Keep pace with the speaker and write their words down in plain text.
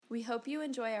We hope you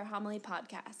enjoy our homily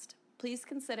podcast. Please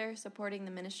consider supporting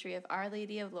the ministry of Our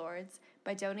Lady of Lourdes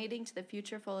by donating to the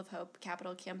Future Full of Hope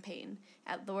capital campaign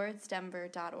at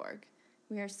lourdesdenver.org.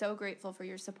 We are so grateful for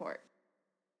your support.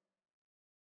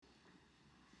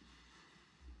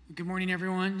 Good morning,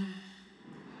 everyone.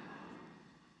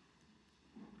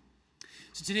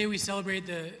 So today we celebrate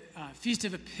the Feast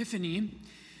of Epiphany.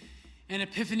 And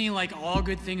Epiphany, like all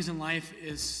good things in life,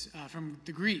 is from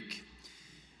the Greek.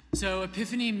 So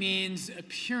Epiphany means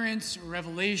appearance,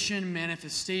 revelation,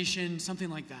 manifestation, something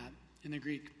like that in the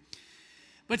Greek.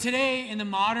 But today, in the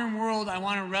modern world, I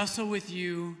want to wrestle with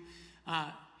you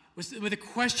with a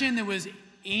question that was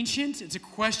ancient. It's a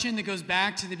question that goes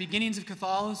back to the beginnings of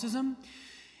Catholicism.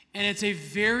 And it's a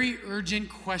very urgent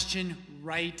question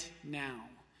right now.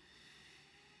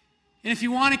 And if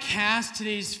you want to cast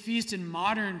today's feast in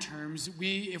modern terms,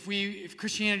 if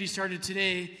Christianity started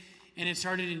today and it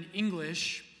started in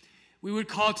English, we would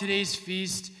call today's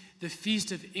feast the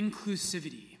Feast of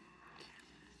Inclusivity.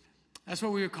 That's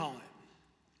what we would call it.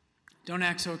 Don't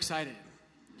act so excited.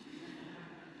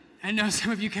 I know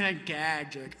some of you kind of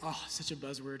gagged. You're like, oh, such a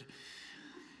buzzword.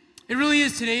 It really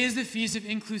is. Today is the Feast of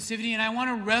Inclusivity, and I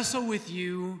want to wrestle with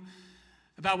you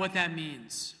about what that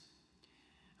means.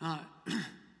 I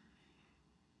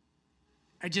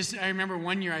remember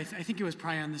one year, I think it was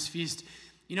probably on this feast,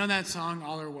 you know that song,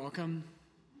 All Are Welcome?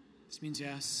 This means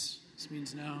yes, this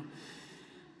means no.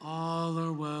 All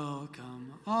are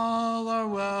welcome, all are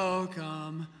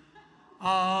welcome,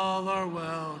 all are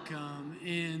welcome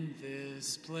in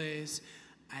this place.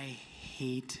 I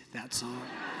hate that song.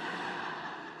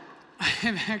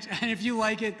 And if you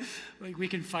like it, we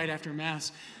can fight after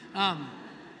Mass. I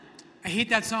hate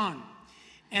that song.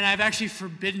 And I've actually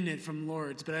forbidden it from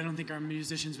Lourdes, but I don't think our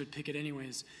musicians would pick it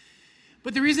anyways.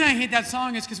 But the reason I hate that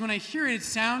song is because when I hear it, it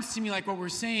sounds to me like what we're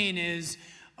saying is,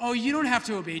 oh, you don't have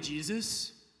to obey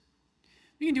Jesus.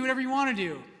 You can do whatever you want to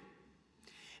do.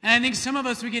 And I think some of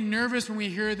us, we get nervous when we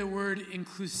hear the word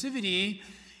inclusivity,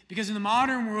 because in the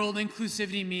modern world,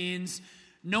 inclusivity means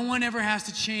no one ever has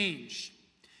to change.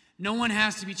 No one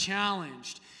has to be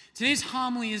challenged. Today's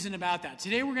homily isn't about that.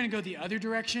 Today we're going to go the other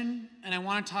direction, and I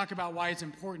want to talk about why it's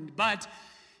important. But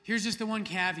here's just the one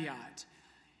caveat.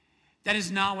 That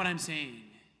is not what I'm saying.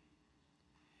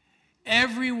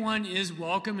 Everyone is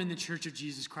welcome in the Church of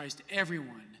Jesus Christ.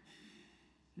 Everyone.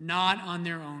 Not on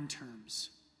their own terms.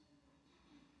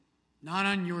 Not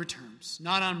on your terms.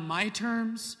 Not on my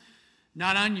terms.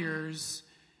 Not on yours.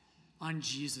 On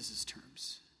Jesus'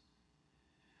 terms.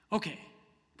 Okay.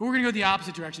 But we're going to go the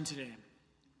opposite direction today.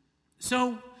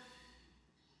 So,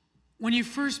 when you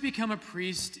first become a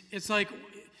priest, it's like,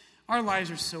 our lives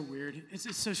are so weird.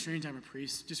 It's so strange I'm a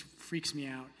priest. It just freaks me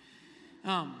out.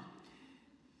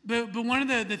 But one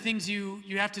of the things you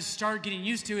have to start getting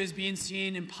used to is being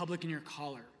seen in public in your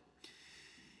collar.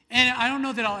 And I don't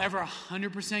know that I'll ever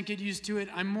 100% get used to it.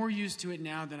 I'm more used to it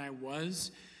now than I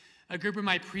was. A group of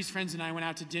my priest friends and I went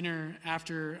out to dinner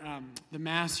after the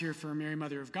Mass here for Mary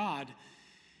Mother of God.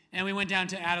 And we went down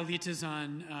to Adelita's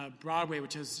on Broadway,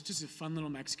 which is just a fun little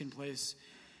Mexican place.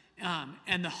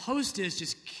 And the hostess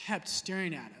just kept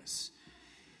staring at us.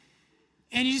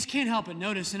 And you just can't help but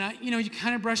notice. And you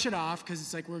kind of brush it off because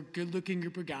it's like we're a good-looking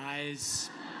group of guys.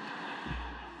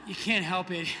 You can't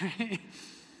help it. Right?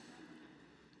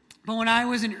 But when I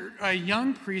was a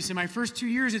young priest, in my first 2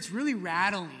 years, it's really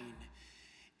rattling.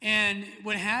 And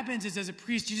what happens is, as a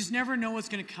priest, you just never know what's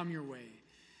going to come your way.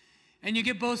 And you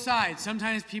get both sides.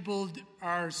 Sometimes people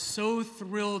are so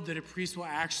thrilled that a priest will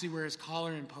actually wear his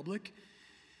collar in public.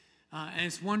 And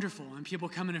it's wonderful. And people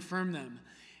come and affirm them.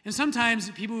 And sometimes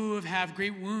people who have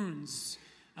great wounds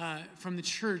from the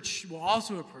church will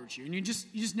also approach you. And you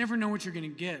just never know what you're going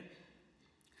to get.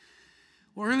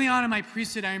 Well, early on in my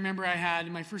priesthood, I remember I had,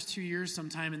 in my first 2 years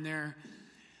sometime in there,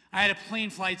 I had a plane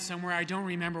flight somewhere. I don't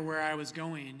remember where I was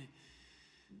going.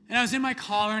 And I was in my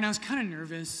collar, and I was kind of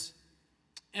nervous.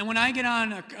 And when I get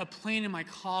on a plane in my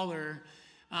collar,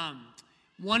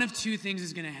 one of two things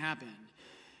is going to happen.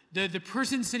 The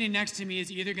person sitting next to me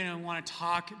is either going to want to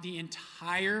talk the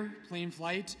entire plane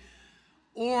flight,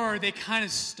 or they kind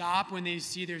of stop when they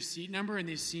see their seat number and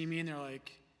they see me and they're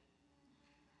like,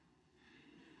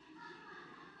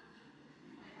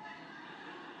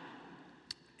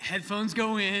 headphones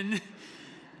go in,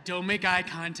 don't make eye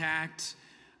contact,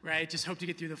 right? Just hope to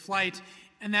get through the flight.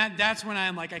 And that's when I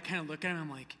kind of look at him, I'm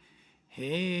like,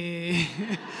 hey,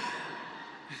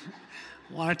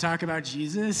 want to talk about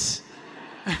Jesus?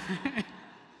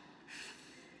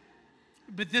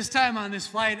 But this time on this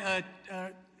flight,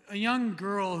 a young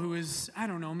girl who was, I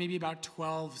don't know, maybe about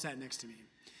 12 sat next to me.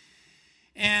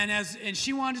 And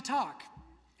she wanted to talk.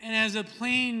 And as the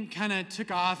plane kind of took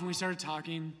off and we started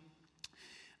talking,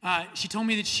 she told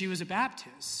me that she was a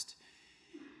Baptist.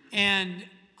 And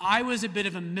I was a bit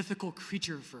of a mythical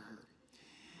creature for her,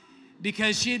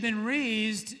 because she had been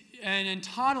raised and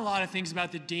taught a lot of things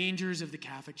about the dangers of the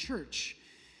Catholic Church.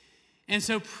 And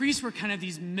so priests were kind of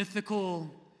these mythical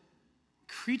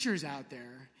creatures out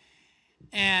there.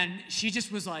 And she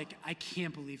just was like, I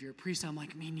can't believe you're a priest. I'm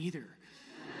like, me neither.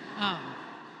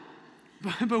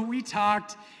 But we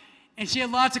talked, and she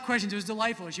had lots of questions. It was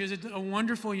delightful. She was a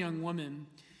wonderful young woman.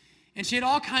 And she had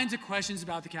all kinds of questions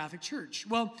about the Catholic Church.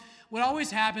 Well, what always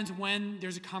happens when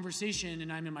there's a conversation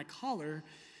and I'm in my collar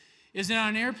is that on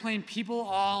an airplane, people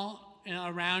all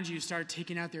around you start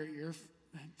taking out their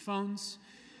earphones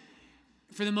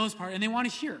for the most part, and they want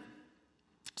to hear.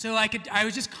 So I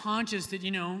was just conscious that,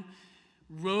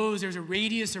 there's a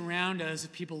radius around us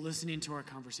of people listening to our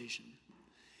conversation.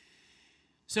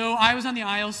 So I was on the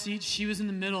aisle seat, she was in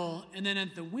the middle, and then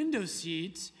at the window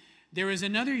seat, there was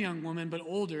another young woman, but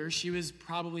older. She was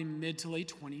probably mid to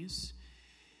late 20s.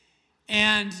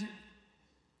 And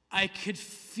I could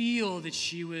feel that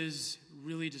she was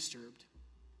really disturbed.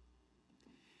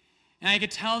 And I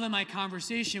could tell that my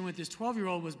conversation with this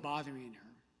 12-year-old was bothering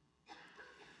her.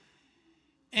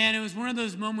 And it was one of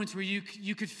those moments where you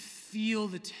could feel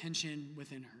the tension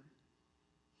within her.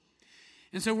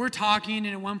 And so we're talking,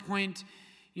 and at one point,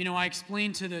 I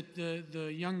explained to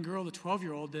the young girl, the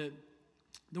 12-year-old, that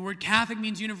the word Catholic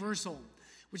means universal,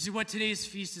 which is what today's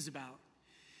feast is about.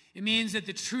 It means that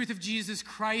the truth of Jesus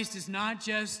Christ is not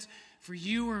just for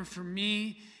you or for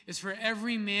me. It's for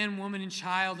every man, woman, and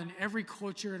child in every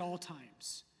culture at all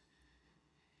times.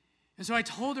 And so I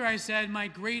told her, I said, my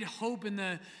great hope in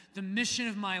the mission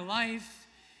of my life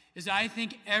is I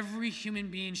think every human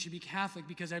being should be Catholic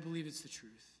because I believe it's the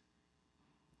truth.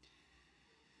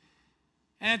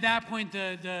 And at that point,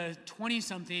 the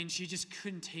 20-something, she just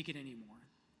couldn't take it anymore.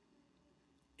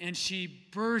 And she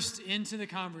burst into the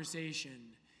conversation.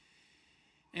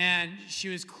 And she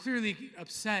was clearly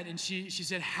upset. And she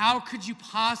said, how could you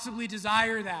possibly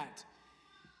desire that?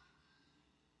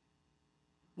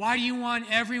 Why do you want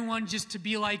everyone just to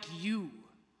be like you?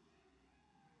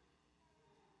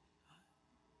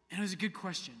 And it was a good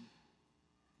question.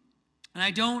 And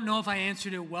I don't know if I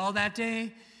answered it well that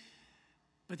day,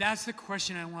 but that's the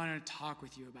question I wanted to talk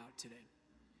with you about today.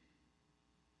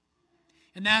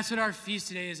 And that's what our feast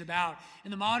today is about.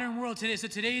 In the modern world today, so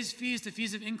today's feast, the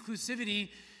Feast of Inclusivity,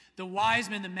 the wise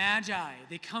men, the Magi,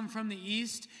 they come from the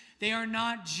East. They are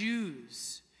not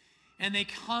Jews. And they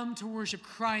come to worship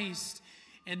Christ.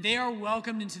 And they are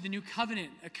welcomed into the new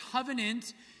covenant. A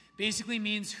covenant basically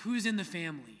means who's in the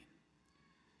family.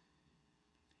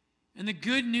 And the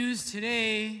good news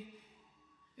today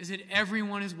is that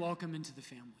everyone is welcome into the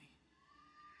family.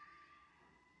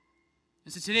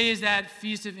 And so today is that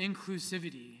Feast of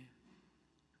Inclusivity.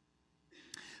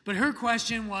 But her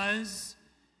question was,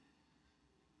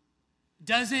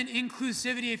 doesn't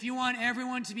inclusivity, if you want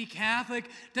everyone to be Catholic,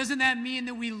 doesn't that mean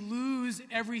that we lose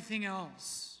everything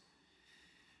else?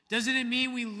 Doesn't it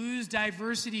mean we lose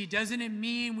diversity? Doesn't it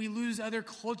mean we lose other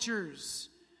cultures?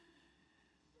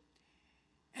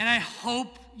 And I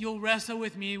hope you'll wrestle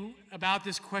with me about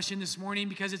this question this morning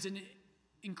because it's an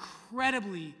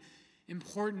incredibly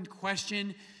important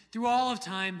question through all of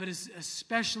time, but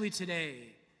especially today.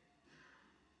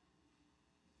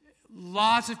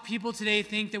 Lots of people today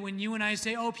think that when you and I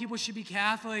say, oh, people should be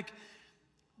Catholic,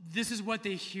 this is what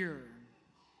they hear.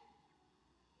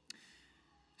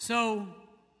 So,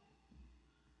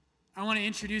 I want to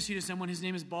introduce you to someone. His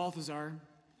name is Balthasar.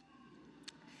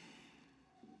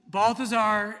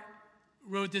 Balthasar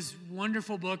wrote this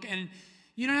wonderful book, and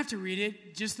you don't have to read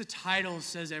it, just the title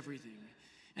says everything.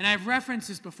 And I've referenced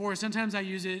this before. Sometimes I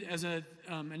use it as an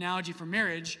analogy for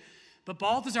marriage, but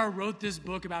Balthasar wrote this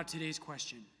book about today's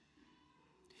question.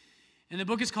 And the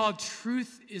book is called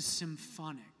Truth is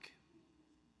Symphonic.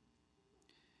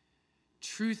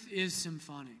 Truth is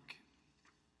Symphonic.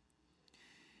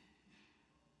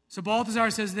 So Balthasar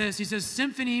says this. He says,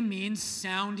 symphony means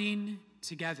sounding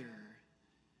together.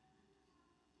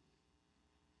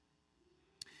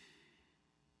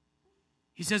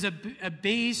 He says a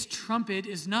bass trumpet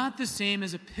is not the same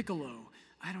as a piccolo.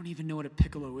 I don't even know what a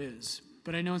piccolo is,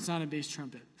 but I know it's not a bass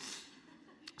trumpet.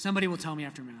 Somebody will tell me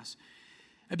after Mass.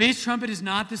 A bass trumpet is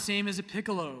not the same as a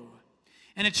piccolo,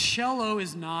 and a cello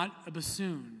is not a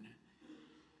bassoon.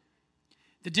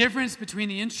 The difference between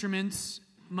the instruments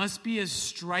must be as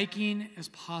striking as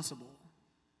possible.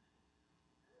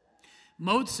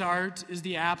 Mozart is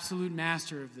the absolute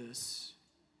master of this.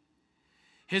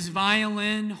 His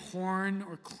violin, horn,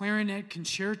 or clarinet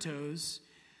concertos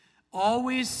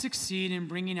always succeed in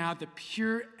bringing out the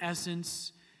pure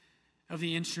essence of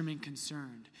the instrument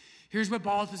concerned. Here's what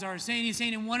Balthazar is saying. He's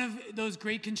saying in one of those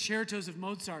great concertos of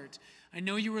Mozart, I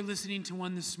know you were listening to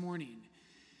one this morning.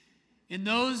 In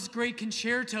those great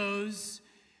concertos,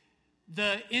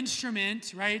 the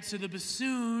instrument, right, so the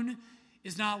bassoon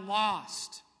is not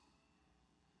lost.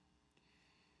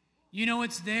 You know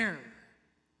it's there.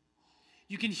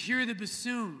 You can hear the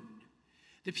bassoon.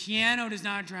 The piano does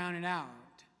not drown it out.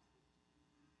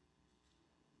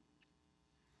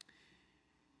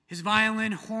 His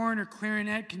violin, horn, or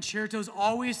clarinet concertos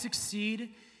always succeed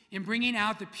in bringing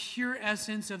out the pure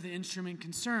essence of the instrument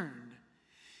concerned.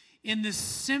 In the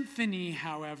symphony,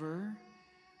 however,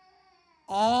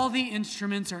 all the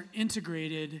instruments are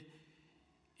integrated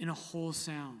in a whole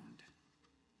sound.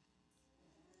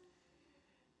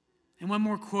 And one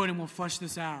more quote and we'll flesh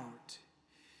this out.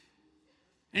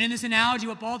 And in this analogy,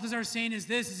 what Balthazar is saying is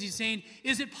this, is he's saying,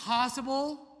 is it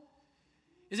possible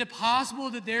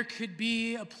that there could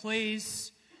be a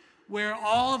place where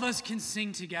all of us can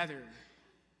sing together,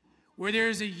 where there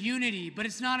is a unity, but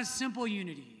it's not a simple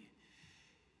unity.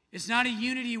 It's not a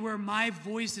unity where my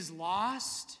voice is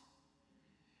lost,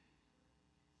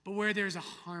 but where there's a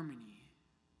harmony.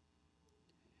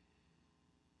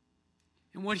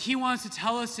 And what he wants to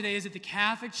tell us today is that the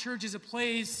Catholic Church is a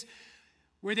place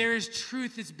where there is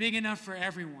truth that's big enough for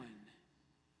everyone.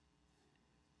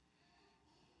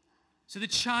 So the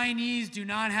Chinese do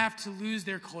not have to lose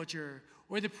their culture,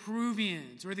 or the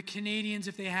Peruvians, or the Canadians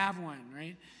if they have one,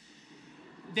 right?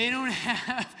 They don't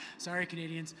have, sorry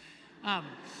Canadians,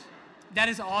 that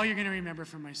is all you're going to remember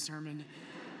from my sermon.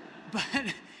 But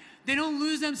they don't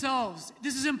lose themselves.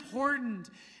 This is important.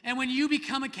 And when you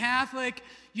become a Catholic,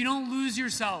 you don't lose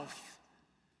yourself.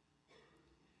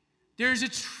 There's a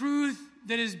truth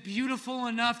that is beautiful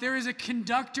enough. There is a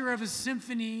conductor of a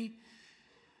symphony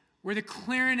where the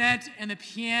clarinet and the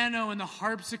piano and the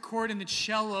harpsichord and the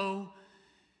cello,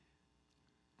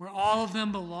 where all of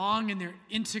them belong and they're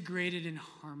integrated in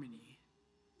harmony.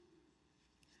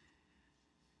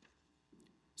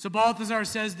 So Balthazar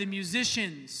says the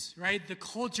musicians, right, the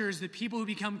cultures, the people who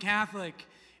become Catholic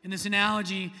in this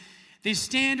analogy, they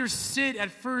stand or sit at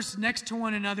first next to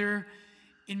one another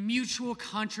in mutual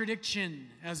contradiction,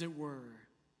 as it were.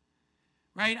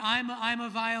 Right? I'm a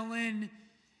violin,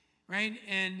 right?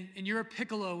 And you're a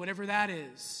piccolo, whatever that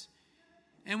is.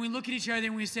 And we look at each other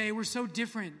and we say, we're so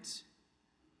different.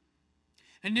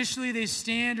 Initially, they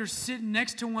stand or sit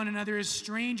next to one another as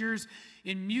strangers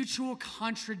in mutual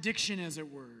contradiction, as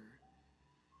it were.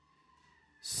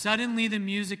 Suddenly, the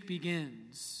music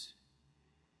begins,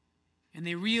 and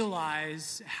they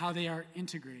realize how they are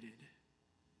integrated.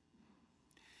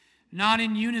 Not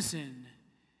in unison,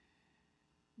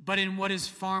 but in what is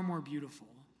far more beautiful,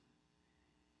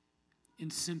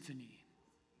 in symphony.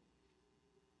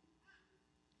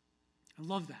 I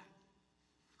love that.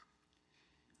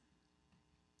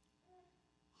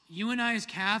 You and I as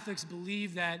Catholics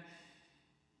believe that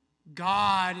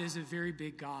God is a very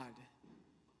big God.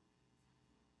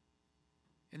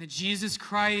 And that Jesus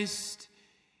Christ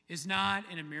is not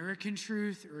an American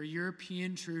truth or a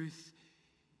European truth.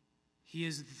 He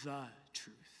is the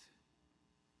truth.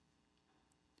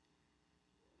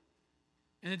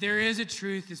 And that there is a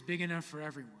truth that's big enough for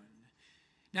everyone.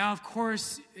 Now, of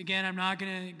course, again, I'm not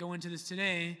going to go into this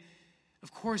today.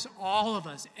 Of course, all of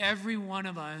us, every one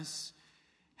of us,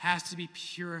 has to be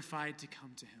purified to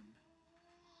come to him.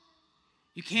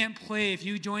 You can't play, if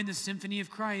you join the Symphony of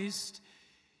Christ,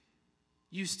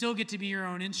 you still get to be your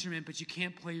own instrument, but you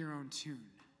can't play your own tune.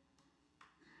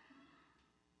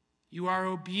 You are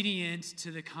obedient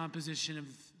to the composition of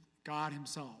God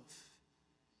himself.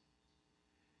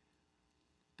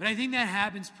 But I think that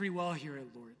happens pretty well here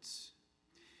at Lourdes.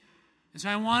 And so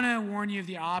I want to warn you of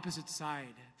the opposite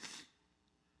side.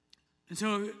 And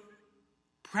so,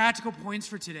 practical points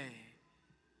for today.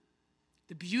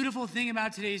 The beautiful thing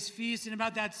about today's feast and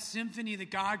about that symphony that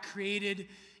God created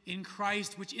in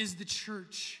Christ, which is the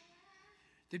church.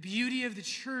 The beauty of the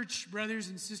church, brothers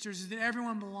and sisters, is that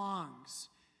everyone belongs.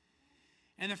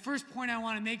 And the first point I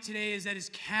want to make today is that as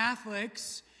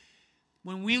Catholics,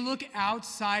 when we look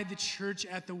outside the church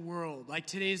at the world, like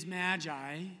today's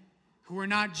Magi, who are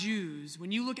not Jews,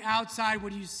 when you look outside,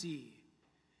 what do you see?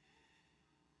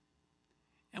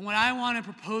 And what I want to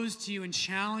propose to you and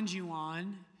challenge you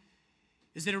on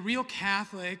is that a real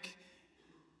Catholic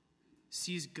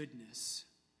sees goodness.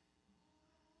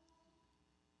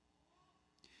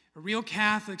 A real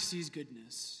Catholic sees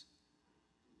goodness.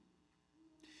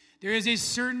 There is a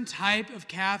certain type of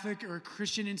Catholic or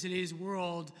Christian in today's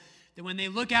world that when they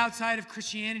look outside of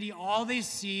Christianity, all they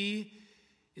see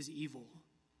is evil.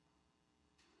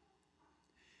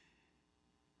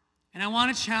 And I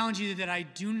want to challenge you that I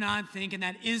do not think, and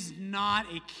that is not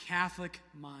a Catholic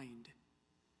mind.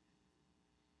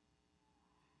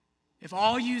 If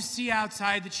all you see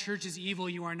outside the church is evil,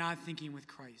 you are not thinking with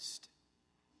Christ.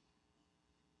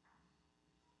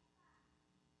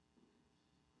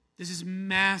 This is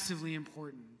massively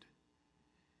important.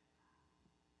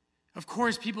 Of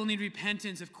course, people need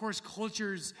repentance. Of course,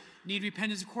 cultures need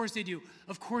repentance. Of course they do.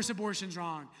 Of course, abortion's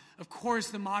wrong. Of course,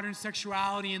 the modern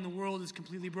sexuality in the world is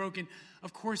completely broken.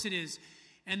 Of course it is.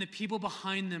 And the people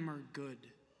behind them are good.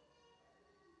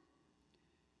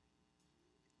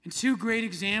 And two great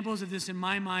examples of this in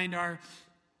my mind are,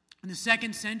 in the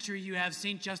 2nd century, you have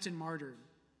St. Justin Martyr.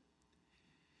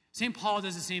 St. Paul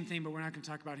does the same thing, but we're not going to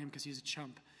talk about him because he's a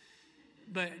chump.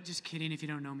 But just kidding, if you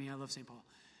don't know me, I love St. Paul.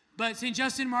 But St.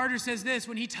 Justin Martyr says this,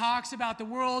 when he talks about the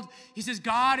world, he says,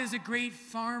 God is a great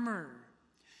farmer.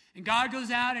 And God goes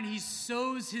out and he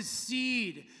sows his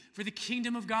seed for the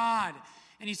kingdom of God.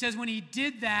 And he says when he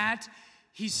did that,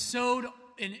 he sowed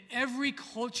in every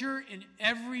culture, in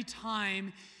every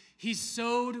time, he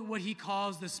sowed what he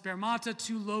calls the spermata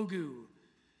tu logu,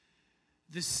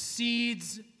 the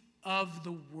seeds of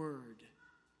the word.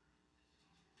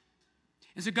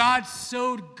 And so God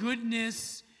sowed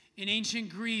goodness in ancient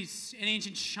Greece, in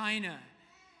ancient China,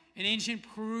 in ancient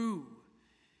Peru,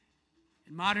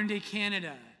 in modern-day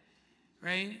Canada,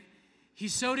 right? He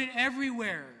sowed it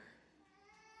everywhere.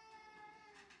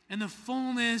 And the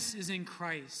fullness is in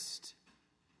Christ.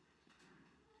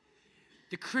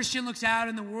 The Christian looks out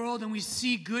in the world and we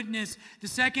see goodness. The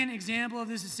second example of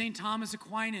this is St. Thomas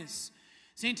Aquinas.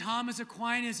 St. Thomas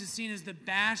Aquinas is seen as the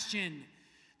bastion,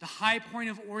 the high point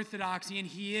of orthodoxy, and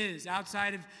he is,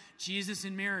 outside of Jesus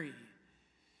and Mary.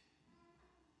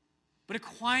 But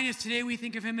Aquinas, today we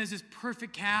think of him as this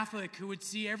perfect Catholic who would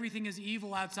see everything as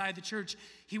evil outside the church.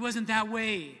 He wasn't that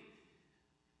way.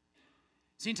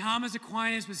 St. Thomas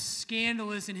Aquinas was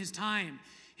scandalous in his time.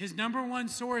 His number one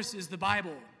source is the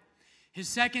Bible. His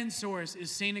second source is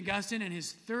St. Augustine, and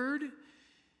his third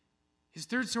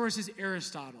source is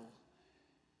Aristotle,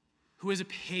 who is a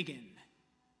pagan.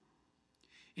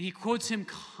 And he quotes him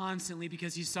constantly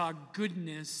because he saw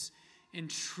goodness and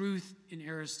truth in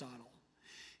Aristotle.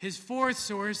 His fourth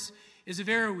source is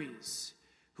Averroes,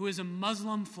 who is a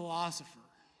Muslim philosopher.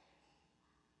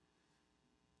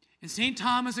 And St.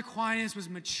 Thomas Aquinas was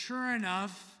mature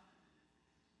enough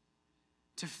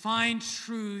to find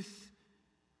truth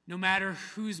no matter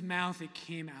whose mouth it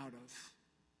came out of.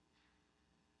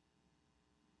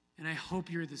 And I hope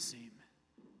you're the same.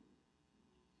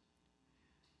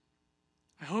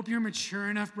 I hope you're mature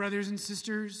enough, brothers and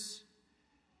sisters,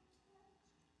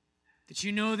 that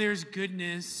you know there's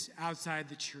goodness outside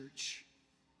the church.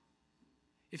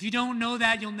 If you don't know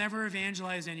that, you'll never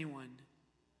evangelize anyone.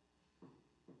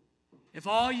 If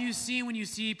all you see when you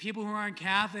see people who aren't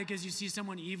Catholic is you see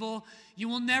someone evil, you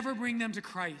will never bring them to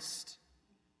Christ.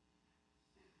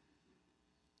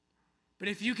 But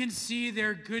if you can see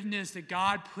their goodness that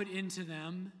God put into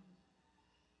them,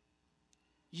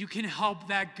 you can help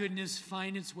that goodness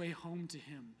find its way home to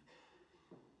him.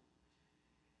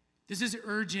 This is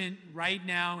urgent right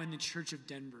now in the Church of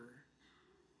Denver.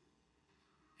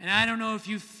 And I don't know if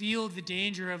you feel the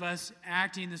danger of us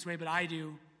acting this way, but I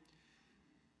do.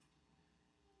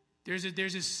 There's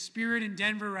a spirit in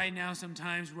Denver right now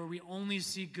sometimes where we only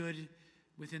see good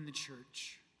within the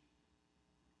church.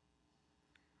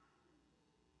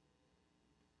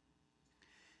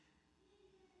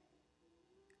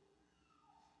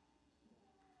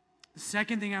 The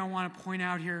second thing I want to point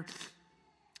out here,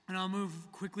 and I'll move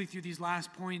quickly through these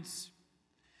last points,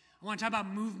 I want to talk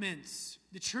about movements.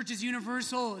 The church is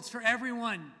universal. It's for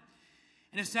everyone.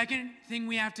 And a second thing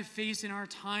we have to face in our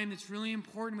time that's really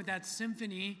important with that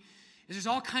symphony is there's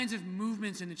all kinds of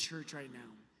movements in the church right now.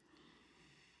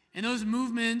 And those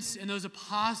movements and those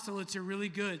apostolates are really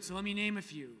good. So let me name a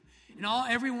few. And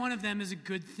every one of them is a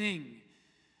good thing,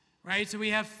 right? So we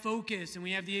have Focus, and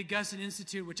we have the Augustine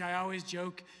Institute, which I always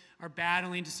joke are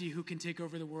battling to see who can take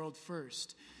over the world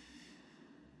first.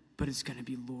 But it's going to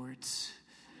be Lourdes.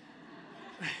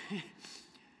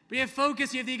 But you have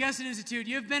Focus, you have the Augustine Institute,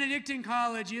 you have Benedictine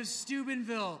College, you have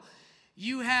Steubenville,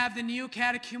 you have the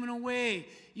Neo-Catechumenal Way,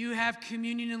 you have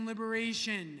Communion and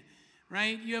Liberation,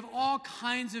 right? You have all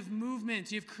kinds of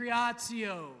movements. You have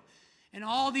Creatio, and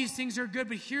all these things are good,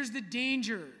 but here's the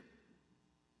danger.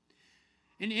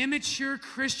 An immature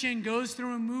Christian goes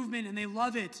through a movement and they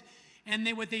love it, and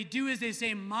what they do is they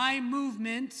say, my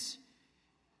movement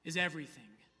is everything.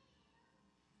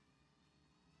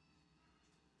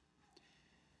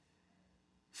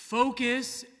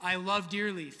 Focus, I love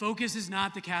dearly. Focus is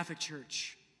not the Catholic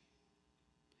Church.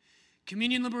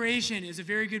 Communion Liberation is a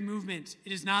very good movement.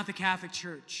 It is not the Catholic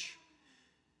Church.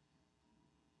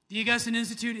 The Augustine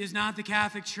Institute is not the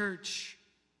Catholic Church.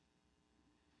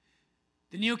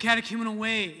 The Neo-Catechumenal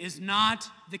Way is not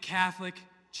the Catholic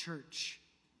Church.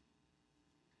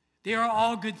 They are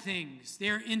all good things. They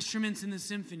are instruments in the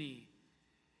symphony.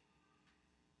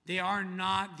 They are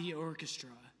not the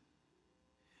orchestra.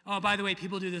 Oh, by the way,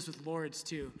 people do this with Lords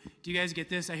too. Do you guys get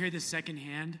this? I hear this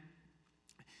secondhand.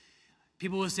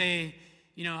 People will say,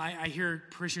 I hear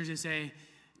parishioners that say,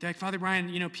 like, Father Brian,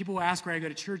 people will ask where I go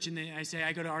to church, and I say,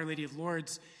 I go to Our Lady of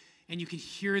Lourdes, and you can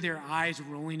hear their eyes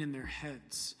rolling in their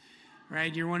heads,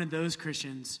 right? You're one of those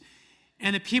Christians.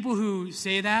 And the people who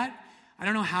say that, I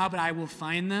don't know how, but I will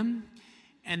find them,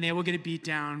 and they will get a beat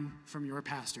down from your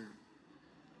pastor.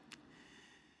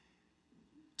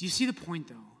 Do you see the point,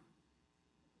 though?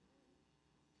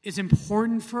 It's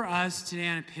important for us today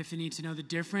on Epiphany to know the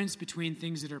difference between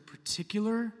things that are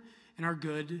particular and are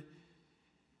good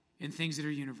and things that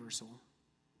are universal,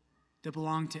 that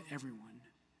belong to everyone,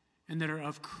 and that are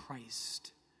of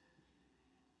Christ.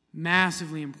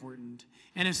 Massively important.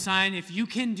 And a sign, if you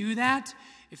can do that,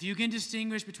 if you can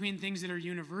distinguish between things that are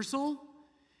universal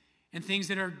and things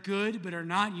that are good but are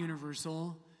not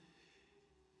universal,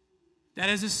 that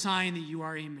is a sign that you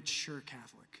are a mature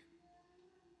Catholic.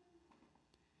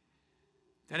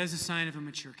 That is a sign of a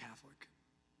mature Catholic.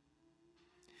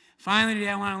 Finally, today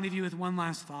I want to leave you with one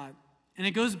last thought. And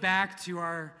it goes back to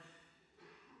our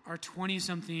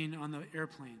 20-something on the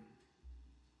airplane.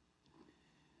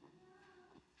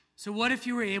 So what if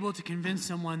you were able to convince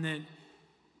someone that,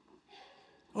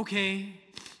 okay,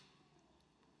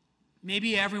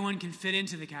 maybe everyone can fit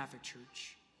into the Catholic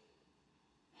Church.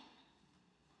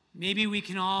 Maybe we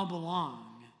can all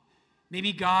belong.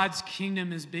 Maybe God's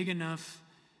kingdom is big enough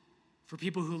for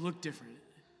people who look different.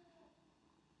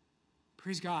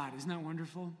 Praise God. Isn't that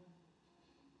wonderful?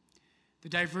 The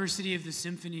diversity of the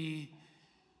symphony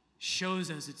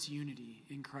shows us its unity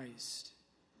in Christ.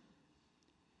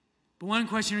 But one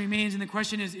question remains, and the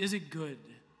question is it good?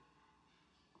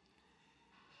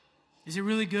 Is it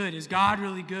really good? Is God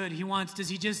really good? Is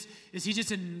he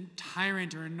just a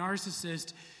tyrant or a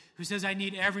narcissist who says, I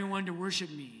need everyone to worship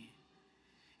me?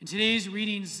 In today's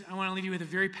readings, I want to leave you with a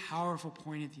very powerful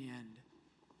point at the end.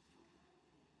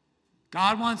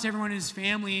 God wants everyone in his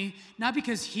family, not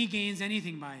because he gains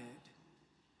anything by it.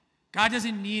 God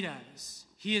doesn't need us.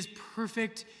 He is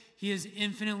perfect. He is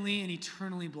infinitely and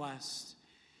eternally blessed.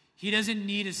 He doesn't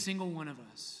need a single one of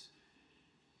us.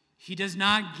 He does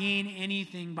not gain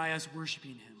anything by us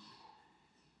worshiping him.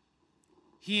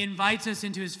 He invites us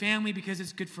into his family because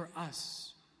it's good for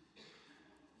us.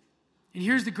 And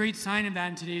here's the great sign of that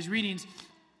in today's readings.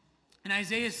 In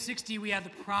Isaiah 60, we have the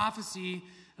prophecy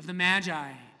of the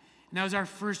Magi. And that was our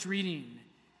first reading.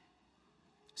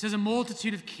 It says, a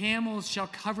multitude of camels shall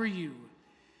cover you,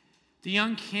 the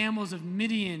young camels of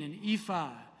Midian and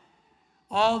Ephah.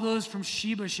 All those from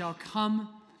Sheba shall come.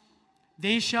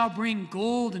 They shall bring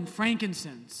gold and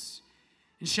frankincense,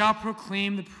 and shall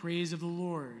proclaim the praise of the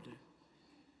Lord. Do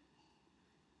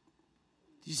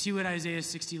you see what Isaiah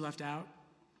 60 left out?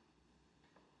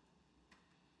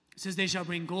 It says they shall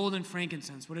bring gold and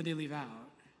frankincense. What did they leave out?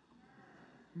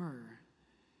 Myrrh.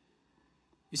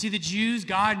 You see, the Jews,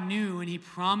 God knew, and he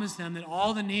promised them that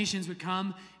all the nations would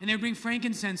come, and they would bring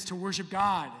frankincense to worship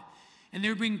God. And they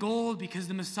would bring gold because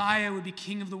the Messiah would be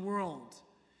king of the world.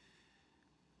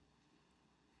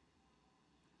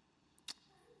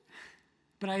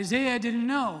 But Isaiah didn't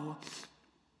know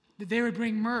that they would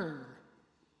bring myrrh.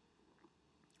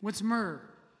 What's myrrh?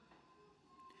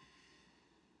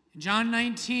 In John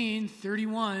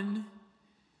 19:31,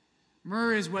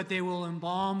 myrrh is what they will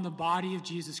embalm the body of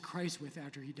Jesus Christ with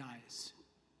after he dies.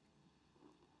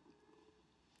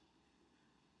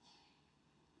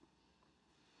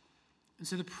 And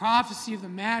so the prophecy of the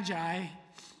Magi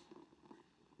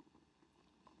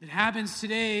that happens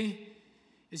today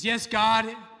is, yes,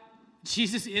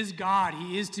 Jesus is God.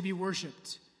 He is to be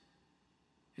worshiped.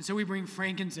 And so we bring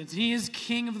frankincense. And he is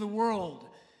king of the world.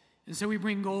 And so we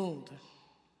bring gold.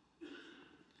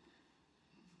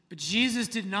 But Jesus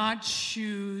did not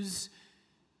choose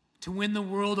to win the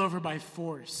world over by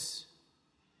force.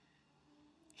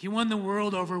 He won the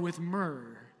world over with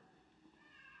myrrh,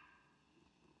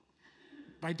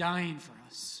 by dying for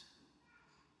us.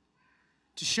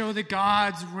 To show that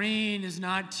God's reign is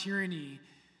not tyranny.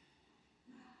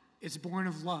 It's born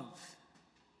of love.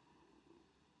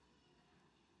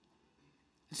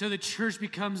 And so the church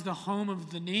becomes the home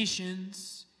of the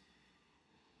nations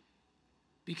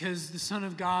because the Son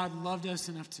of God loved us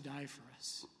enough to die for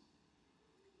us.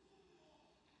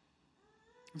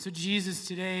 And so Jesus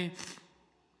today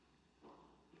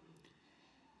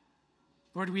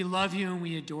Lord, we love you and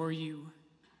we adore you.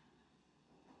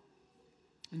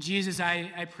 And Jesus,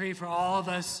 I pray for all of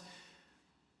us,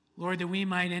 Lord, that we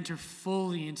might enter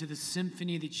fully into the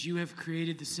symphony that you have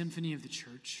created, the symphony of the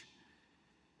church.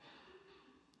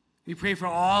 We pray for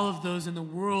all of those in the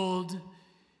world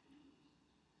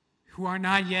who are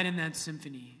not yet in that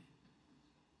symphony,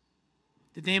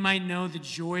 that they might know the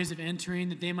joys of entering,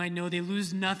 that they might know they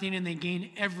lose nothing and they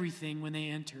gain everything when they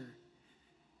enter.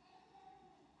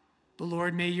 But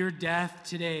Lord, may your death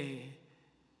today,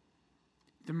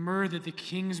 the myrrh that the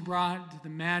kings brought, the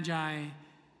magi,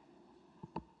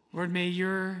 Lord, may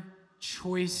your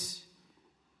choice,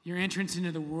 your entrance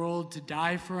into the world to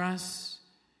die for us,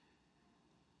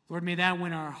 Lord, may that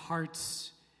win our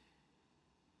hearts.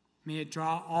 May it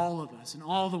draw all of us and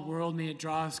all the world, may it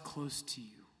draw us close to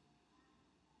you.